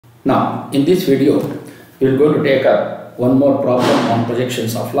Now, in this video, we are going to take up one more problem on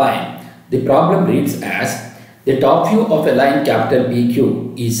projections of line. The problem reads as, the top view of a line capital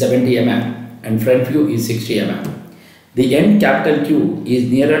PQ is 70 mm and front view is 60 mm. The end capital Q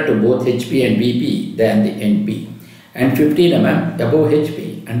is nearer to both HP and VP than the end P, and 15 mm above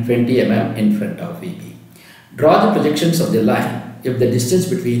HP and 20 mm in front of VP. Draw the projections of the line if the distance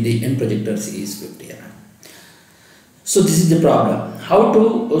between the end projectors is 50 mm. So this is the problem. How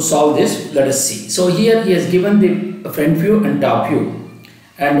to solve this? Let us see. So here he has given the front view and top view,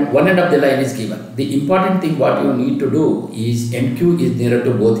 and one end of the line is given. The important thing what you need to do is NQ is nearer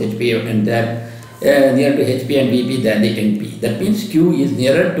to both HP and then nearer to HP and VP than the NP. That means Q is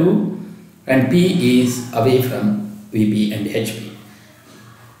nearer to and P is away from VP and HP.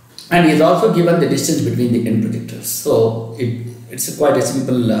 And he is also given the distance between the end projectors. So it's quite a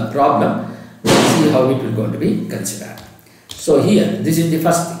simple problem. Let's see how it will going to be considered. So here, this is the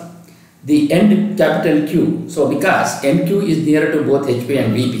first thing. The end capital Q. So because NQ is nearer to both HP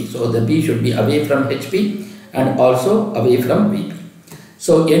and VP, so the P should be away from HP and also away from VP.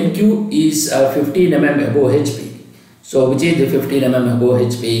 So NQ is 15 mm above HP. So which is the 15 mm above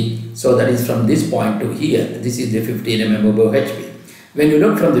HP? So that is from this point to here. This is the 15 mm above HP. When you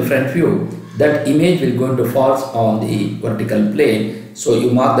look from the front view, that image will going to fall on the vertical plane. So you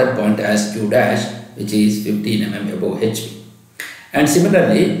mark that point as Q dash, which is 15 mm above HP. And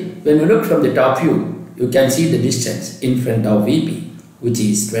similarly, when you look from the top view, you can see the distance in front of VP, which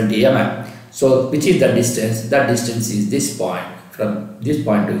is 20 mm. So which is the distance? That distance is this point. From this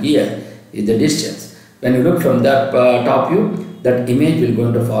point to here is the distance. When you look from that top view, that image will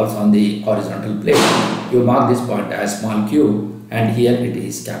going to fall on the horizontal plane. You mark this point as small q, and here it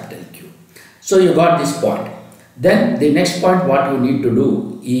is capital Q. So you got this point. Then the next point what you need to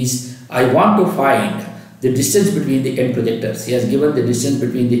do is, I want to find the distance between the end projectors. He has given the distance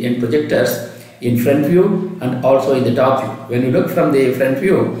between the end projectors in front view and also in the top view. When you look from the front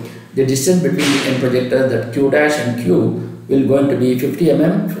view, the distance between the end projectors, that Q dash and Q, will going to be 50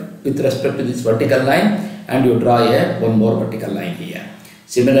 mm with respect to this vertical line, and you draw one more vertical line here.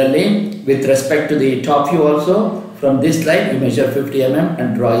 Similarly, with respect to the top view also, from this line you measure 50 mm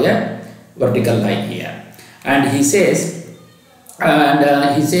and draw a vertical line here. And he says,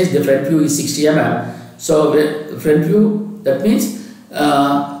 the front view is 60 mm. So front view, that means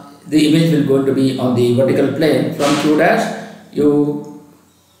the image will going to be on the vertical plane. From Q dash, you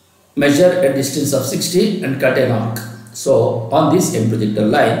measure a distance of 60 and cut an arc. So on this end projector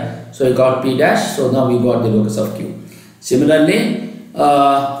line, so you got P dash, so now we got the locus of Q. Similarly,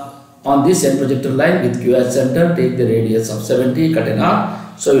 on this end projector line with Q as center, take the radius of 70, cut an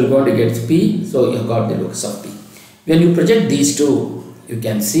arc, so you're going to get P, so you got the locus of P. When you project these two, you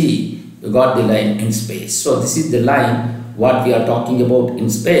can see you got the line in space. So this is the line what we are talking about in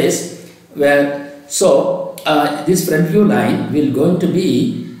space, where this front view line will going to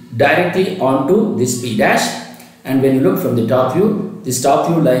be directly onto this P dash, and when you look from the top view, this top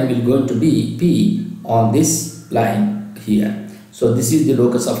view line will going to be P on this line here. So this is the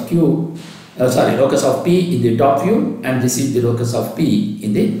locus of locus of P in the top view, and this is the locus of P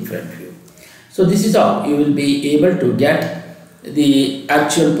in the front view. So this is how you will be able to get the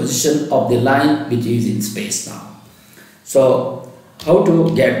actual position of the line which is in space now. So how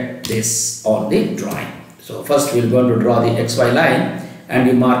to get this on the drawing? So first we are going to draw the XY line, and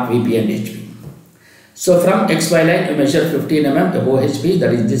you mark VP and HP. So from XY line you measure 15 mm above HP,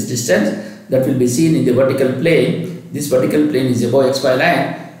 that is this distance that will be seen in the vertical plane. This vertical plane is above XY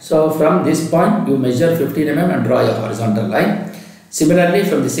line. So from this point you measure 15 mm and draw a horizontal line. Similarly,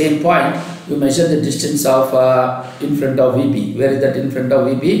 from the same point, you measure the distance of in front of VP. Where is that in front of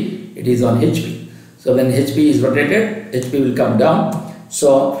VP? It is on HP. So when HP is rotated, HP will come down.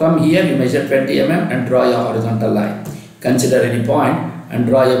 So from here you measure 20 mm and draw a horizontal line. Consider any point and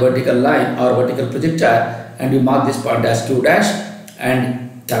draw a vertical line or vertical projector, and you mark this point as Q dash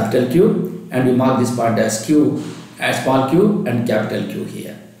and capital Q, and you mark this point as Q, as small q and capital Q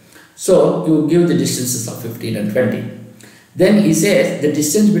here. So you give the distances of 15 and 20. Then he says the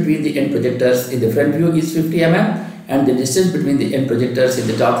distance between the end projectors in the front view is 50 mm and the distance between the end projectors in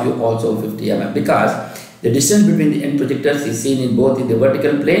the top view also 50 mm, because the distance between the end projectors is seen in both in the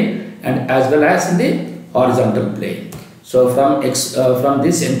vertical plane and as well as in the horizontal plane. So from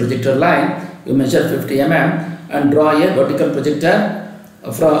this end projector line you measure 50 mm and draw a vertical projector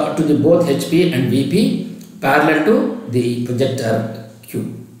to the both HP and VP parallel to the projector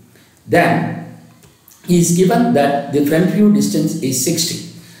Q. Then he is given that the front view distance is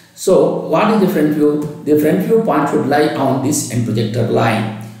 60. So what is the front view? The front view point should lie on this end projector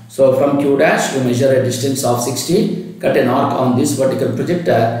line. So from Q dash you measure a distance of 60, cut an arc on this vertical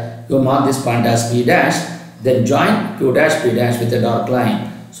projector, you mark this point as P dash, then join Q dash P dash with a dark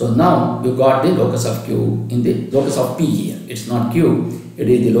line. So now you got the locus of Q in the locus of P here. It's not Q, it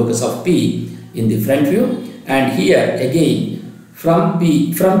is the locus of P in the front view. And here again from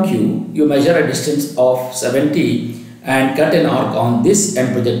Q you measure a distance of 70 and cut an arc on this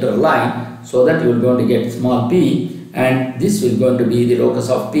end projector line, so that you are going to get small p, and this will going to be the locus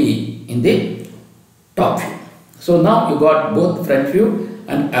of P in the top view. So now you got both front view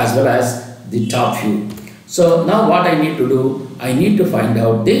and as well as the top view. So now what I need to do, I need to find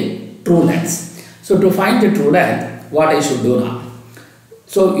out the true length. So to find the true length, what I should do now?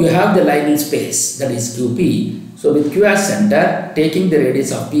 So you have the line in space, that is QP. So with Q as center, taking the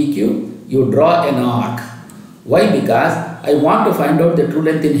radius of PQ, you draw an arc. Why? Because I want to find out the true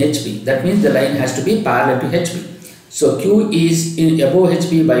length in HP. That means the line has to be parallel to HP. So Q is above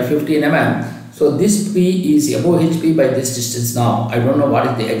HP by 15 mm. So this P is above HP by this distance now. I don't know what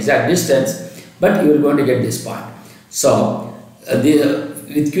is the exact distance, but you are going to get this point. So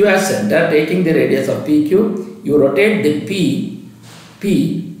with Q as center, taking the radius of PQ, you rotate the P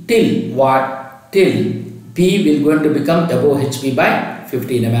till what? Till P will going to become above HP by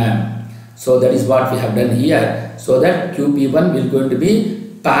 15 mm. So that is what we have done here. So that QP1 will going to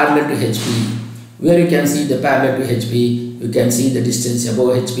be parallel to HP. Where you can see the parallel to HP, you can see the distance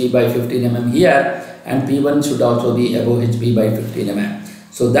above HP by 15 mm here, and P1 should also be above HP by 15 mm.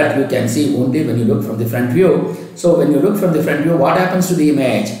 So that you can see only when you look from the front view. So when you look from the front view, what happens to the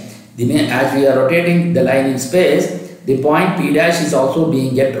image? As we are rotating the line in space, the point P dash is also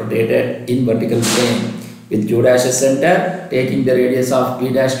being rotated in vertical plane. With Q dash as center, taking the radius of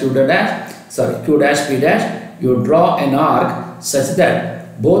Q dash P dash, you draw an arc such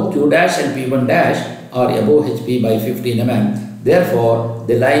that both Q dash and P1 dash are above HP by 15 mm. Therefore,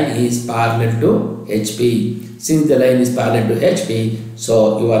 the line is parallel to HP. Since the line is parallel to HP,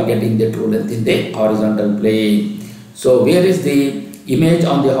 so you are getting the true length in the horizontal plane. So where is the image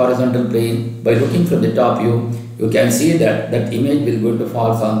on the horizontal plane? By looking from the top view, you can see that that image will go to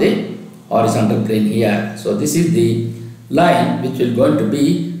fall on the horizontal plane here. So this is the line which will going to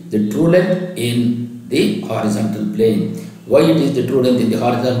be the true length in the horizontal plane. Why it is the true length in the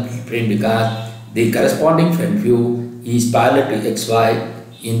horizontal plane? Because the corresponding front view is parallel to XY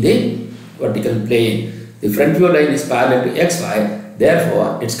in the vertical plane. The front view line is parallel to XY,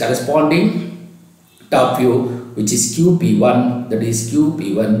 therefore its corresponding top view, which is QP1, that is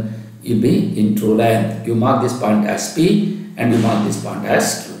QP1 will be in true length. You mark this point as P and you mark this point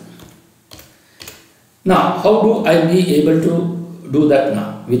as Q. Now, how do I be able to do that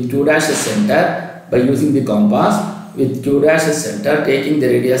now? With Q dash as center, by using the compass, with Q dash as center, taking the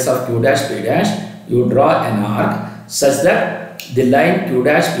radius of Q dash P dash, you draw an arc such that the line Q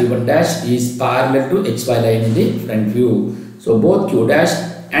dash P1 dash is parallel to XY line in the front view. So both Q dash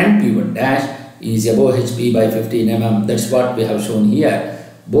and P1 dash is above HP by 15 mm. That's what we have shown here.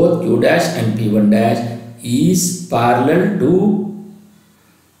 Both Q dash and P1 dash is parallel to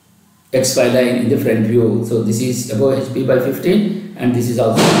XY line in the front view. So this is above HP by 15 and this is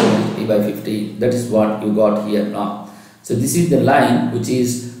also above HP by 15. That is what you got here now. So this is the line which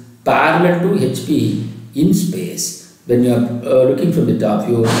is parallel to HP in space. When you are looking from the top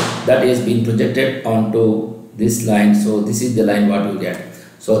view, that is being projected onto this line. So this is the line what you get.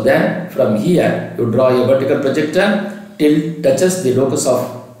 So then from here you draw a vertical projector till touches the locus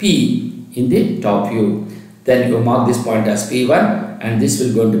of P in the top view. Then you mark this point as P1 and this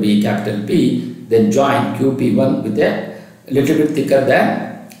will going to be capital P. Then join QP1 with a little bit thicker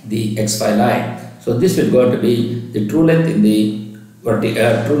than the XY line. So this will going to be the true length in the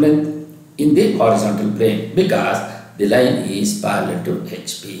horizontal plane, because the line is parallel to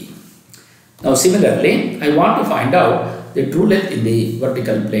HP. Now similarly, I want to find out the true length in the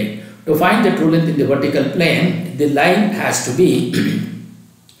vertical plane. To find the true length in the vertical plane, the line has to be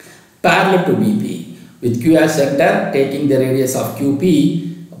parallel to VP. With Q as center, taking the radius of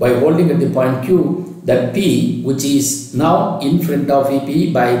QP, by holding at the point Q, that P, which is now in front of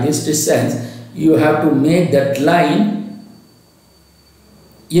VP by this distance, you have to make that line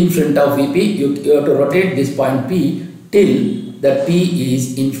in front of VP. You have to rotate this point P till the P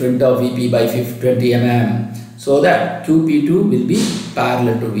is in front of VP by 20 mm. So that QP2 will be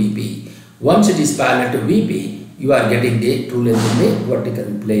parallel to VP. Once it is parallel to VP, you are getting the true length in the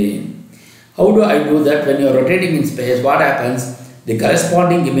vertical plane. How do I do that? When you are rotating in space, what happens? The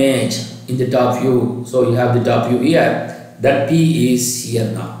corresponding image in the top view. So you have the top view here, that P is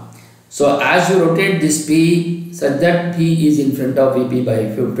here now. So as you rotate this P such that P is in front of VP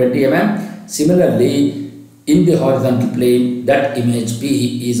by 20 mm, similarly, in the horizontal plane, that image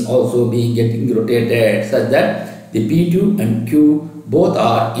P is also being getting rotated such that the P2 and Q both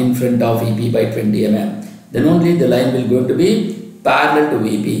are in front of VP by 20 mm. Then only the line will going to be parallel to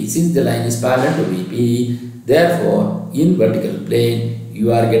VP. Since the line is parallel to VP, therefore in vertical plane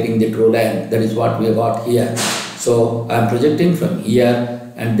you are getting the true length. That is what we have got here. So I am projecting from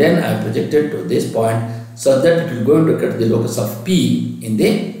here and then I projected to this point so that it will going to cut the locus of P in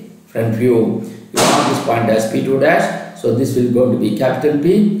the front view. You mark this point as P2 dash. So this will going to be capital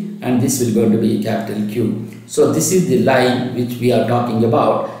P and this will going to be capital Q. So this is the line which we are talking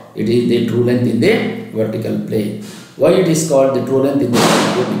about. It is the true length in the vertical plane. Why it is called the true length in the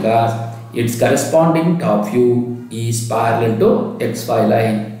front view? Because its corresponding top view is parallel to XY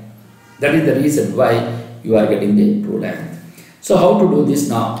line. That is the reason why you are getting the true length. So how to do this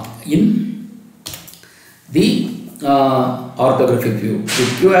now? In the orthographic view,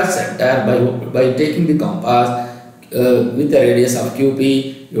 with Q as center, by taking the compass with the radius of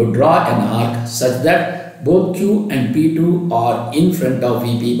QP, you draw an arc such that both Q and P2 are in front of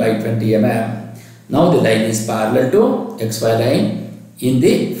VP by 20 mm. Now the line is parallel to XY line in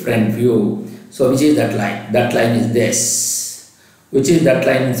the front view. So which is that line? That line is this. Which is that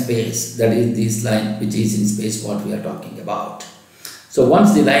line in space? That is this line which is in space what we are talking about. So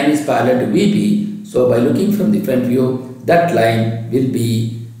once the line is parallel to VP, so by looking from the front view, that line will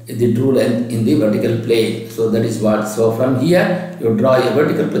be the true length in the vertical plane. So that is what. So from here you draw a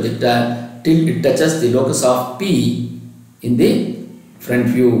vertical projector till it touches the locus of P in the front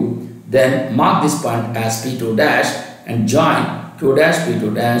view. Then mark this point as P2 dash and join Q dash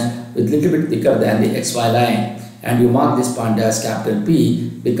P2 dash with little bit thicker than the XY line. And you mark this point as capital P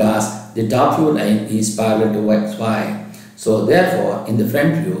because the top view line is parallel to XY. So therefore in the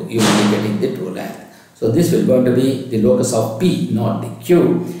front view you will be getting the true length. So this will going to be the locus of P, not the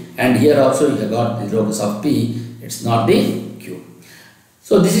Q. And here also you have got the locus of P, it's not the Q.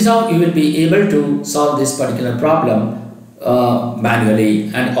 So this is how you will be able to solve this particular problem manually,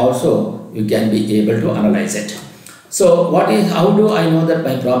 and also you can be able to analyze it. So how do I know that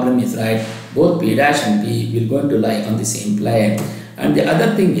my problem is right? Both P dash and P will going to lie on the same plane. And the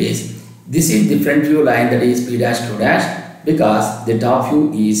other thing is, this is the front view line, that is P dash Q dash, because the top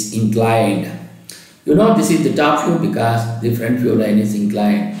view is inclined. You know this is the top view because the front view line is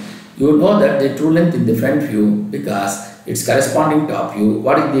inclined. You know that the true length in the front view because its corresponding top view.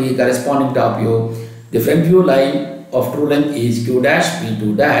 What is the corresponding top view? The front view line of true length is Q dash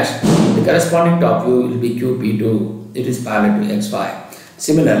P2 dash. The corresponding top view will be QP2. It is parallel to XY.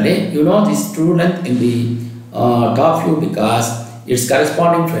 Similarly, you know this true length in the top view because its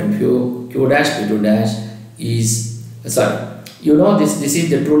corresponding front view Q dash P2 dash is you know this is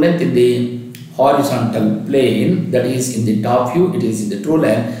the true length in the horizontal plane, that is in the top view it is in the true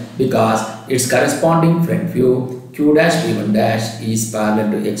length because its corresponding front view Q dash P1 dash is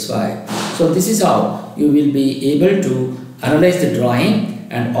parallel to XY. So this is how you will be able to analyze the drawing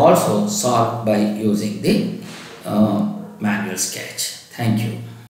and also solve by using the manual sketch. Thank you.